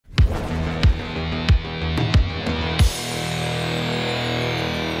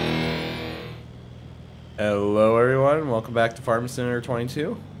Hello everyone, welcome back to Farm Center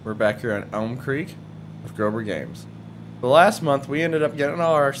 22. We're back here on Elm Creek with Grober Games. The last month we ended up getting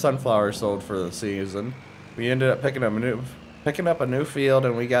all our sunflowers sold for the season. We ended up picking up a new field,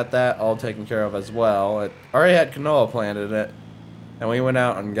 and we got that all taken care of as well. It already had canola planted in it, and we went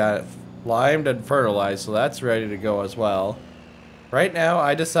out and got it limed and fertilized, so that's ready to go as well. Right now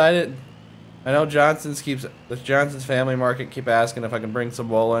I decided, I know the Johnson's Family Market keep asking if I can bring some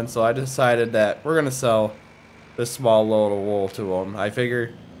wool in, so I decided that we're gonna sell this small load of wool to them. I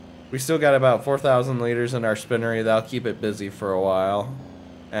figure we still got about 4,000 liters in our spinnery. That'll keep it busy for a while.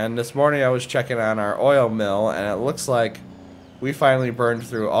 And this morning I was checking on our oil mill, and it looks like we finally burned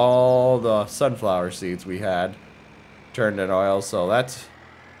through all the sunflower seeds we had turned in oil, so that's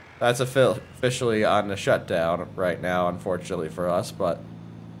officially on the shutdown right now, unfortunately for us. But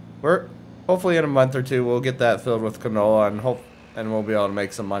hopefully in a month or two we'll get that filled with canola, and we'll be able to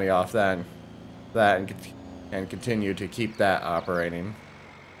make some money off that and continue to keep that operating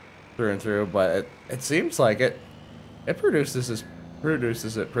through and through. But it seems like it produces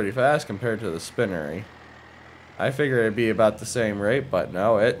it pretty fast compared to the spinnery. I figured it'd be about the same rate, but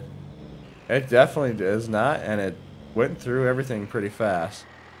no, it definitely is not, and it went through everything pretty fast.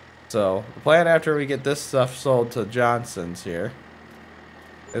 So the plan after we get this stuff sold to Johnson's here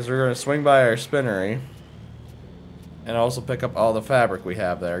is we're going to swing by our spinnery and also pick up all the fabric we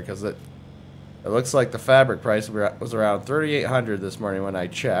have there, because it looks like the fabric price was around $3,800 this morning when I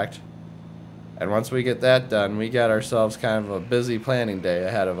checked. And once we get that done, we got ourselves kind of a busy planting day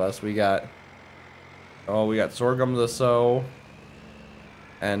ahead of us. We got sorghum to sow,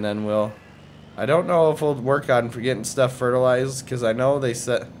 and then I don't know if we'll work on getting stuff fertilized, because I know they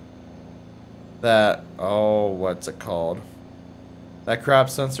said that, what's it called? That crop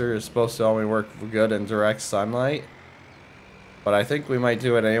sensor is supposed to only work good in direct sunlight. But I think we might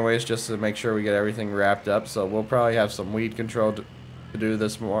do it anyways, just to make sure we get everything wrapped up. So we'll probably have some weed control to do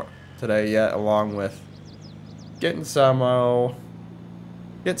this more today yet, along with get some of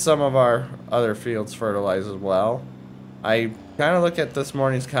our other fields fertilized as well. I kind of look at this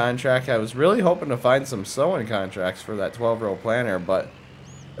morning's contract. I was really hoping to find some sowing contracts for that 12-row planter, but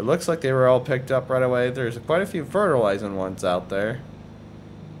it looks like they were all picked up right away. There's quite a few fertilizing ones out there.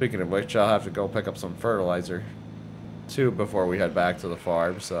 Speaking of which, I'll have to go pick up some fertilizer too before we head back to the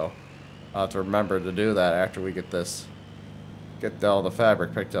farm, so I'll have to remember to do that after we get all the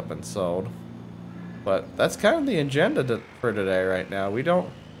fabric picked up and sold. But that's kind of the agenda for today right now. We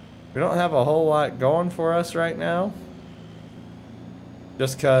don't have a whole lot going for us right now,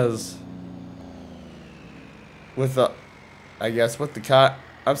 just because with the cotton,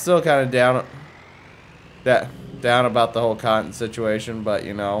 I'm still kind of down about the whole cotton situation, but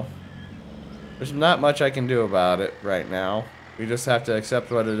you know, there's not much I can do about it right now. We just have to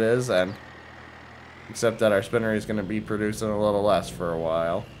accept what it is, and accept that our spinnery is going to be producing a little less for a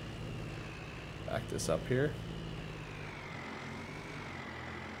while. Back this up here.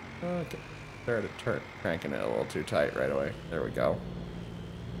 Okay, started cranking it a little too tight right away. There we go.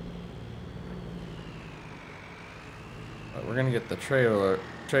 But we're gonna get the trailer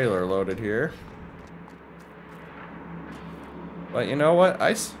loaded here. But you know what?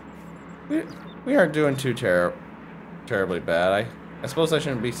 We aren't doing too terribly bad. I suppose I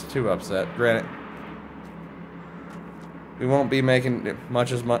shouldn't be too upset. Granted, we won't be making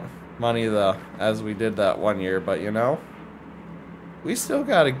much money as we did that one year, but you know, we still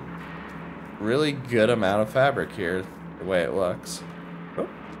got a really good amount of fabric here, the way it looks. Oh,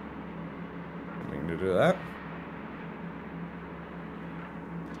 didn't mean to do that.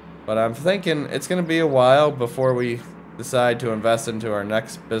 But I'm thinking it's going to be a while before we decide to invest into our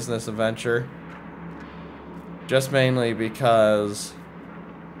next business adventure. Just mainly because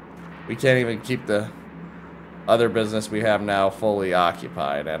we can't even keep the other business we have now fully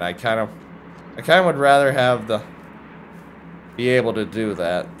occupied, and I kind of would rather be able to do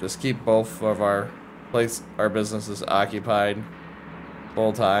that. Just keep both of our businesses occupied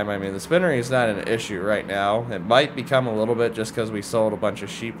full time. I mean, the spinnery is not an issue right now. It might become a little bit just because we sold a bunch of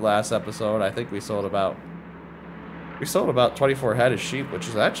sheep last episode. I think we sold about 24 head of sheep, which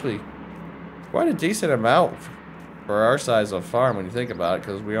is actually quite a decent amount for our size of farm when you think about it,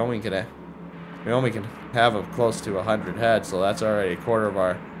 because we only can have a close to 100 head, so that's already a quarter of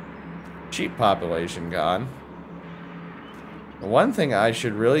our sheep population gone. One thing I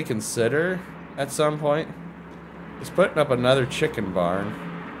should really consider at some point is putting up another chicken barn,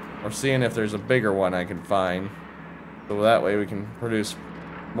 or seeing if there's a bigger one I can find, so that way we can produce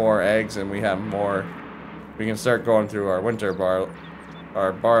more eggs, and we can start going through our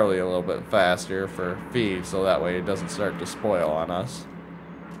barley a little bit faster for feed, so that way it doesn't start to spoil on us.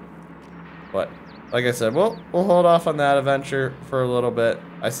 But like I said, we'll hold off on that adventure for a little bit.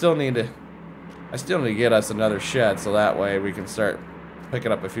 I still need to get us another shed so that way we can start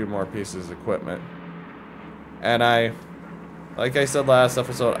picking up a few more pieces of equipment. And like I said last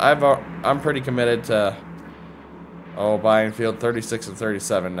episode, I'm pretty committed to buying field 36 and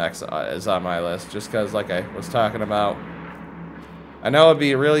 37 next is on my list, just because like I was talking about, I know it'd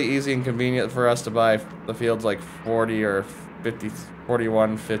be really easy and convenient for us to buy the fields like 40 or 50,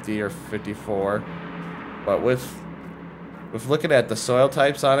 41, 50 or 54, but with looking at the soil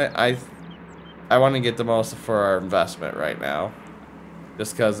types on it, I want to get the most for our investment right now,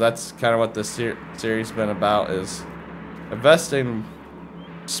 just because that's kind of what this series has been about, is investing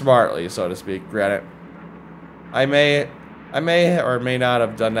smartly, so to speak. Granted, I may or may not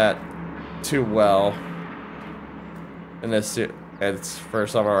have done that too well in this. It's for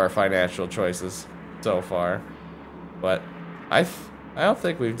some of our financial choices so far, but I don't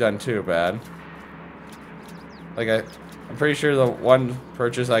think we've done too bad. Like I'm pretty sure the one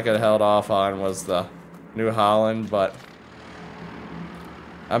purchase I could have held off on was the New Holland, but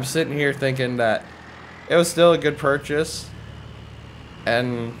I'm sitting here thinking that it was still a good purchase,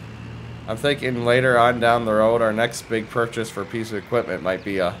 and I'm thinking later on down the road, our next big purchase for a piece of equipment might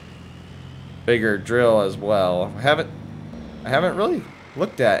be a bigger drill as well. I haven't really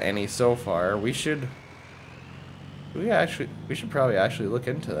looked at any so far. We should probably actually look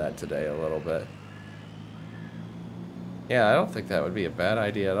into that today a little bit. Yeah, I don't think that would be a bad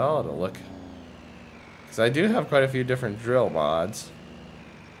idea at all to look, because I do have quite a few different drill mods.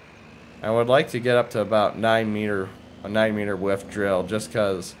 I would like to get up to about a 9 meter width drill, just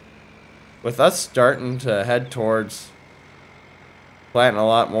because with us starting to head towards planting a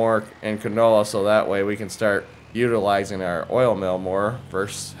lot more in canola, so that way we can start utilizing our oil mill more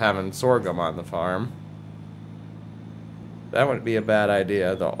versus having sorghum on the farm. That wouldn't be a bad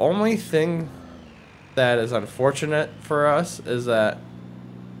idea. The only thing that is unfortunate for us is that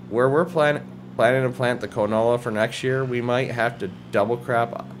where we're planning to plant the canola for next year, we might have to double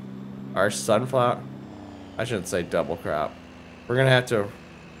crop our sunflower. I shouldn't say double crop. We're gonna have to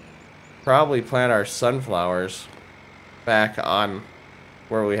probably plant our sunflowers back on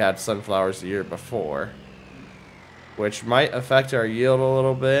where we had sunflowers the year before, which might affect our yield a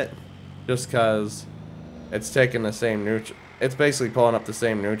little bit, just because it's taking the same it's basically pulling up the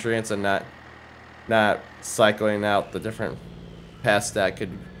same nutrients and not cycling out the different pests that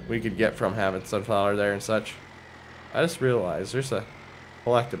we could get from having sunflower there and such. I just realized there's a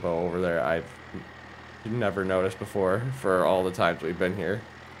collectible over there I've never noticed before for all the times we've been here.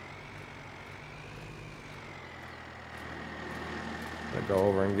 I'm gonna go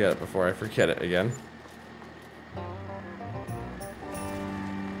over and get it before I forget it again.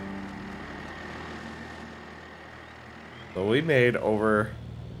 So we made a little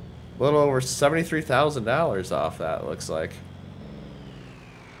over $73,000 off that, looks like.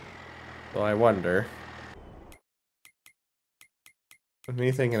 So I wonder, with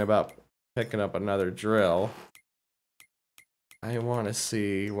me thinking about picking up another drill, I want to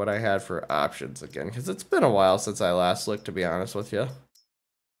see what I had for options again, because it's been a while since I last looked, to be honest with you.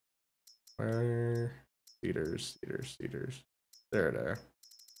 Where? Cedars. There.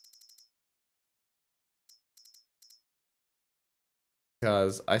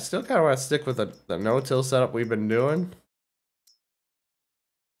 Because I still kind of want to stick with the no-till setup we've been doing.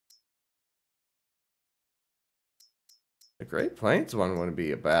 The Great Plains one wouldn't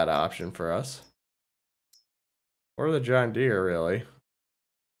be a bad option for us. Or the John Deere, really.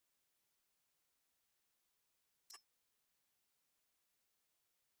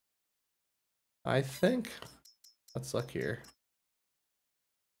 I think, let's look here.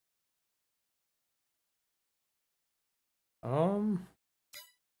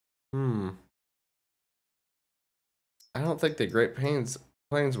 I don't think the Great Plains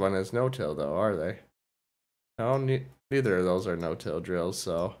one is no-till though, are they? No, neither of those are no-till drills,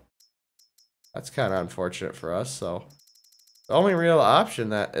 so that's kind of unfortunate for us. So the only real option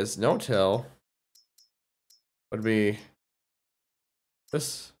that is no-till would be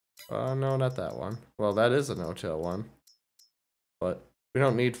this. No, not that one. Well, that is a no-till one, but we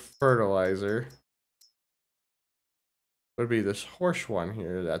don't need fertilizer. Would be this horse one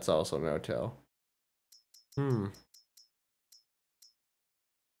here. That's also no-till.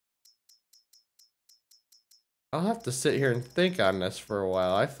 I'll have to sit here and think on this for a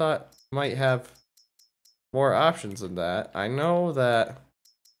while. I thought might have more options than that. I know that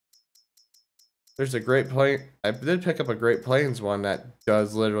there's a Great Plains. I did pick up a Great Plains one that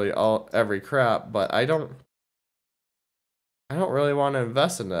does literally every crop, but I don't really want to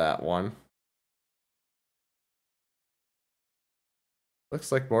invest into that one.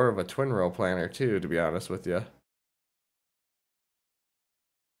 Looks like more of a twin row planter too, to be honest with you.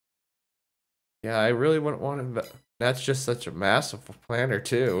 Yeah, I really wouldn't want to. That's just such a massive planter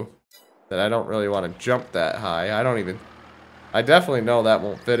too, that I don't really want to jump that high. I definitely know that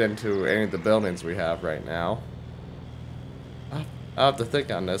won't fit into any of the buildings we have right now. I'll have to think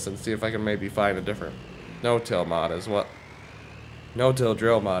on this and see if I can maybe find a different no-till mod as well. No-till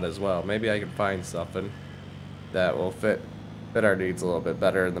drill mod as well. Maybe I can find something that will fit our needs a little bit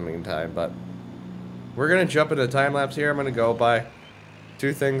better in the meantime. But we're gonna jump into time lapse here. I'm gonna go buy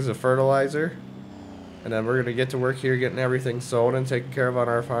 2 things of fertilizer, and then we're gonna get to work here getting everything sold and taken care of on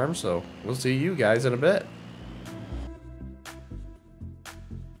our farm. So we'll see you guys in a bit.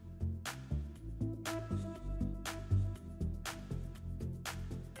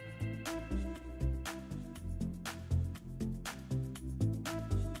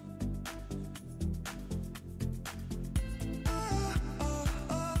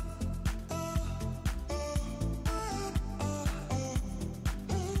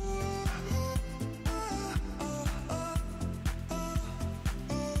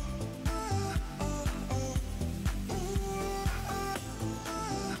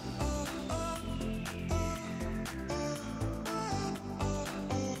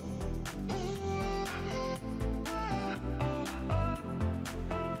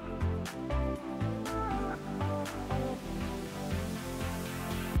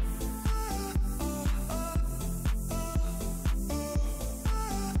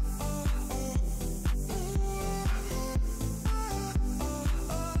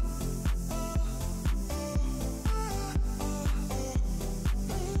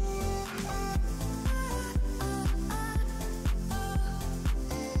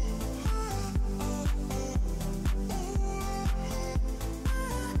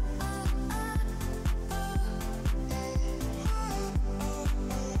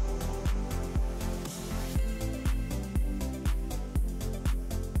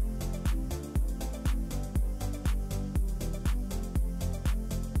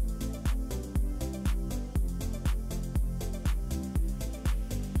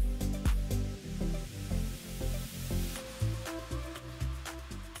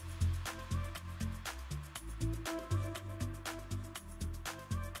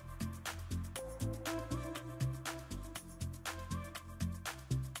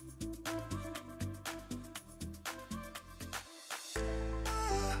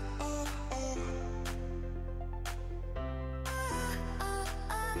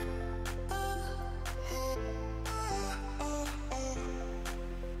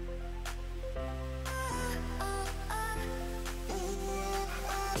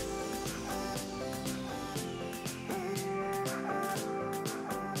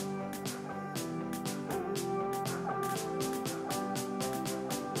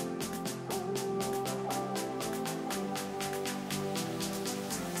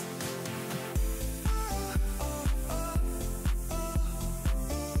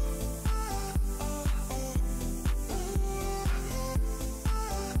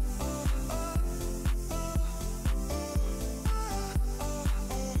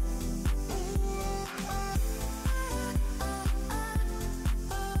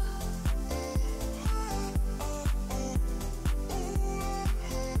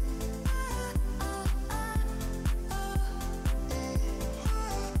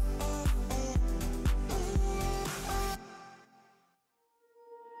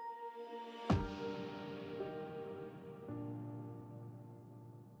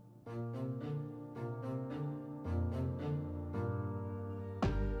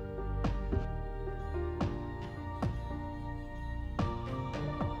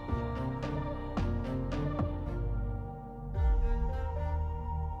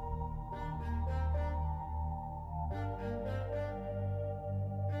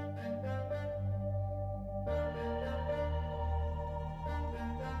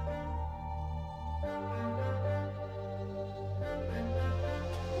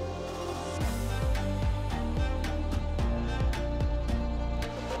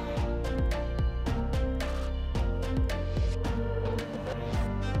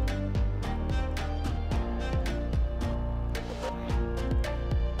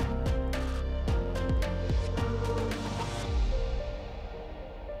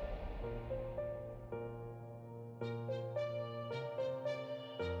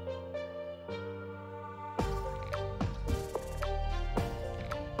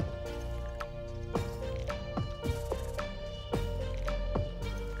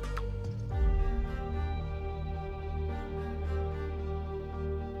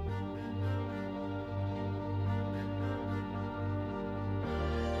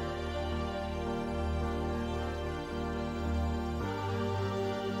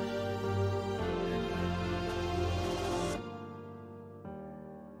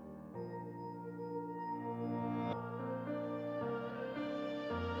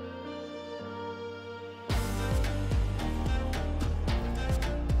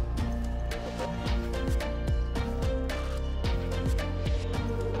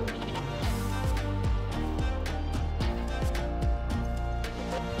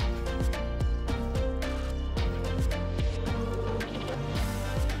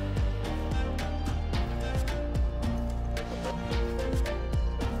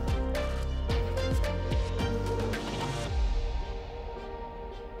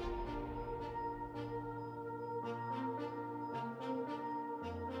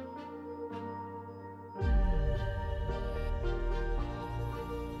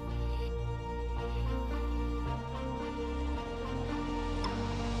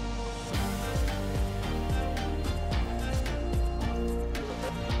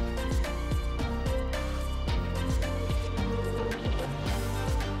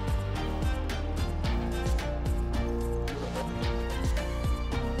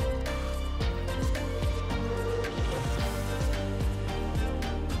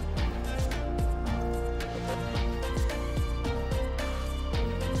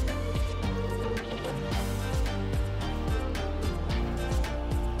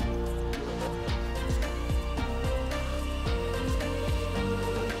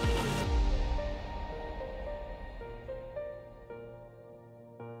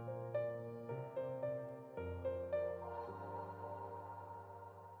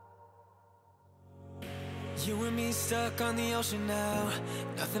 You and me stuck on the ocean now,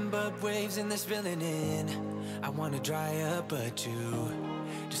 nothing but waves and they're spilling in. I wanna dry up but you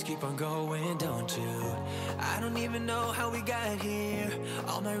just keep on going, don't you? I don't even know how we got here,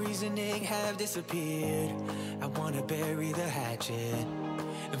 all my reasoning have disappeared. I wanna bury the hatchet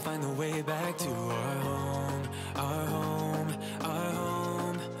and find the way back to our home, our home, our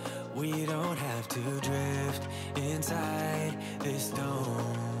home. We don't have to drift inside this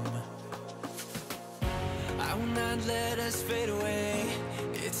dome. I will not let us fade away.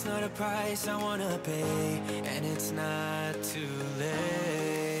 It's not a price I wanna pay, and it's not too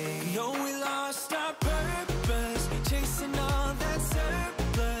late. No, we lost our purpose, chasing all that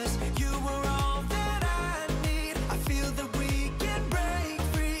surplus. You were all that I need. I feel that we can break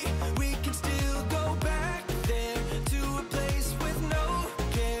free. We can still go back there to a place with no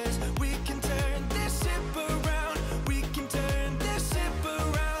cares. We can turn this ship around. We can turn this ship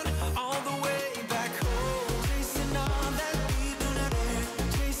around all the way back home. Chasing all that we do not have,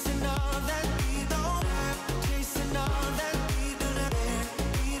 chasing all that we don't have, chasing all that we do not have,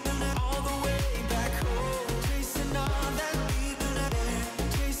 we do not, all the way back home. Chasing all that we do not have,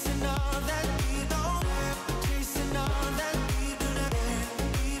 chasing all that we don't have, chasing all that we do not have,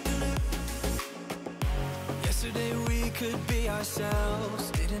 we do not. Yesterday we could be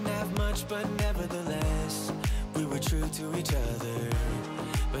ourselves, didn't have much but nevertheless we were true to each other.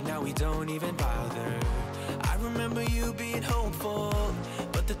 But now we don't even bother. I remember you being hopeful,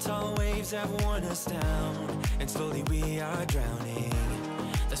 but the tall waves have worn us down, and slowly we are drowning.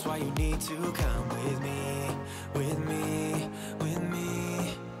 That's why you need to come with me, with me, with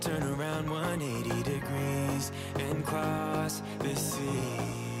me. Turn around 180 degrees and cross the sea.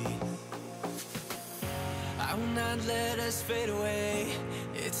 I will not let us fade away.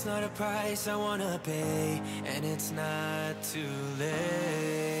 It's not a price I wanna pay, and it's not too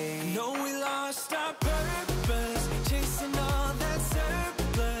late. No, we lost our purpose, chasing all that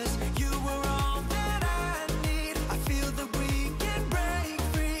surplus. You were all that I need. I feel that we can break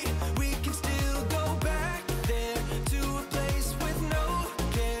free. We can still go back there to a place with no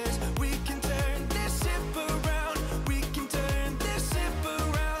cares. We can turn this ship around. We can turn this ship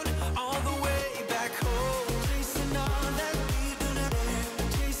around all the way back home. Chasing all that we do not have,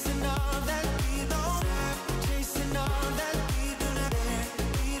 chasing all that we don't have, chasing all that we do not have,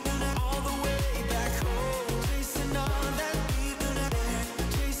 we do not, all the way back home. Chasing all that we do not have,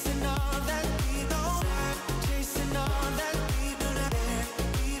 chasing all that we don't have, chasing all that we do not have,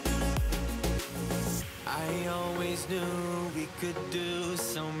 we do not. I always knew we could do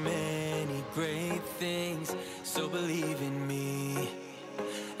so many great things, so believe in me,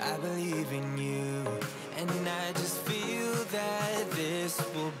 I believe in you. And I just feel that this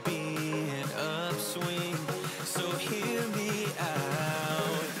will be an upswing, so hear me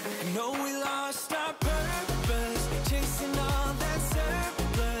out. No, we lost our purpose, chasing all that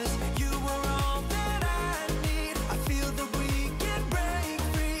surplus. You were all that I need. I feel that we can break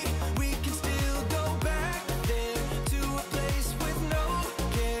free. We can still go back there to a place with no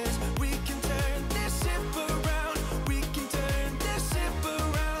cares. We can turn this ship around. We can turn this ship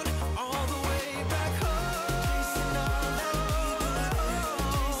around all the way back home. Chasing all that we do not have,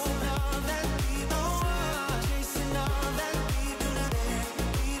 chasing all that we don't have, chasing all that we do not have,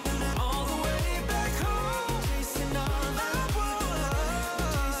 we do not, all the way back home. Chasing all that we do not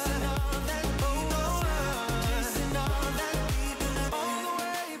have, chasing all that we don't have, chasing all that we do not have, all the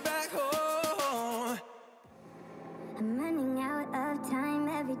way back home. I'm running out of time,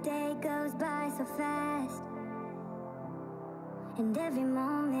 every day goes by so fast, and every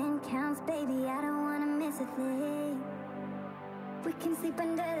moment counts, baby, I don't wanna miss a thing. We can sleep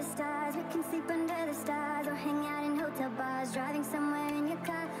under the stars, we can sleep under the stars, or hang out in hotel bars, driving somewhere in your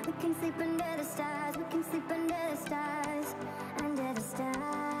car. We can sleep under the stars, we can sleep under the stars, under the stars.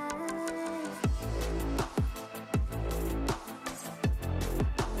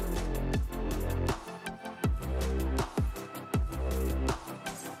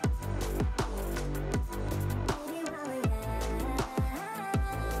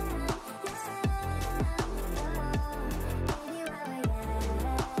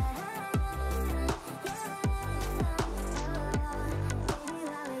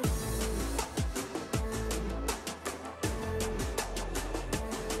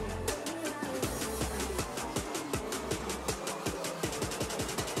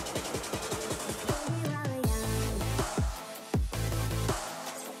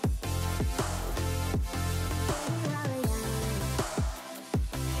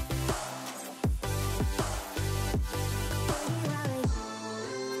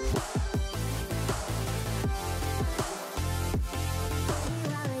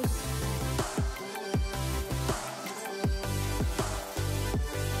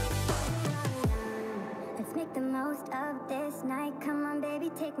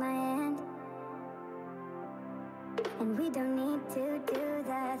 my hand. And we don't need to do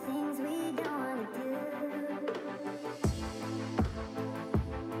the things we don't want to do.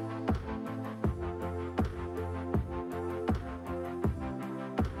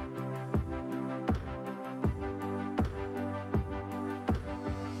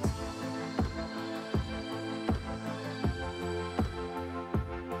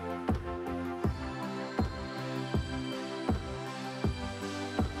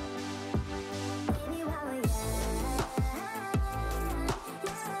 Baby, while we're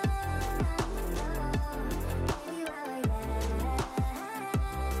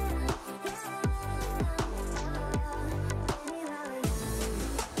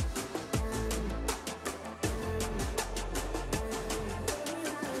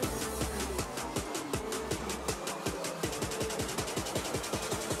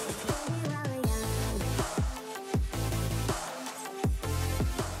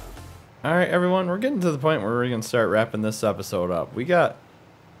Alright, everyone, we're getting to the point where we're going to start wrapping this episode up. We got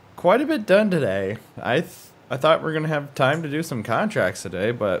quite a bit done today. I thought we were going to have time to do some contracts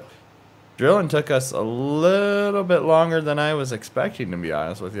today, but drilling took us a little bit longer than I was expecting, to be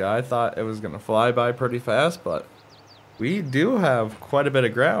honest with you. I thought it was going to fly by pretty fast, but we do have quite a bit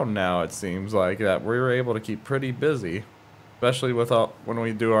of ground now, it seems like, that we were able to keep pretty busy, especially with when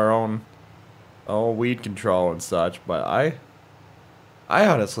we do our own weed control and such. But I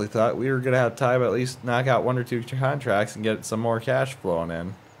honestly thought we were going to have time to at least knock out 1 or 2 contracts and get some more cash flowing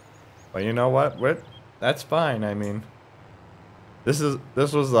in. But you know what? That's fine. I mean, this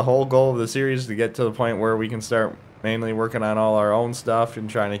was the whole goal of the series, to get to the point where we can start mainly working on all our own stuff and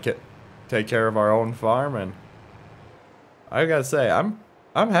trying to take care of our own farm. And I gotta say, I'm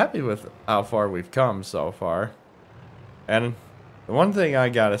happy with how far we've come so far. And the one thing I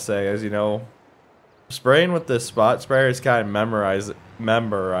gotta say is, you know, spraying with this spot sprayer is kind of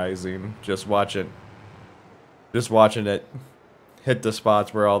memorizing. Just watching it hit the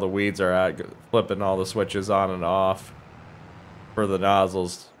spots where all the weeds are at, flipping all the switches on and off for the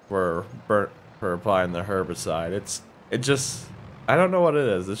nozzles for applying the herbicide. It just, I don't know what it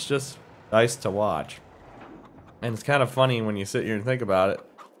is. It's just nice to watch. And it's kind of funny when you sit here and think about it,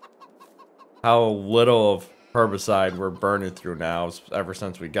 how little of herbicide we're burning through now ever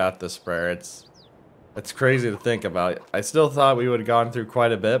since we got this sprayer. It's crazy to think about. I still thought we would have gone through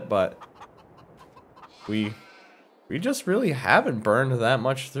quite a bit, but we just really haven't burned that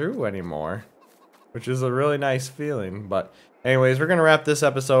much through anymore, which is a really nice feeling. But anyways, we're going to wrap this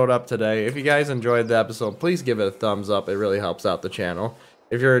episode up today. If you guys enjoyed the episode, please give it a thumbs up. It really helps out the channel.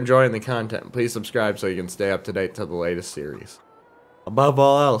 If you're enjoying the content, please subscribe so you can stay up to date to the latest series. Above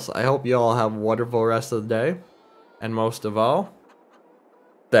all else, I hope you all have a wonderful rest of the day. And most of all,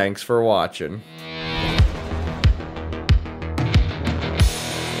 thanks for watching.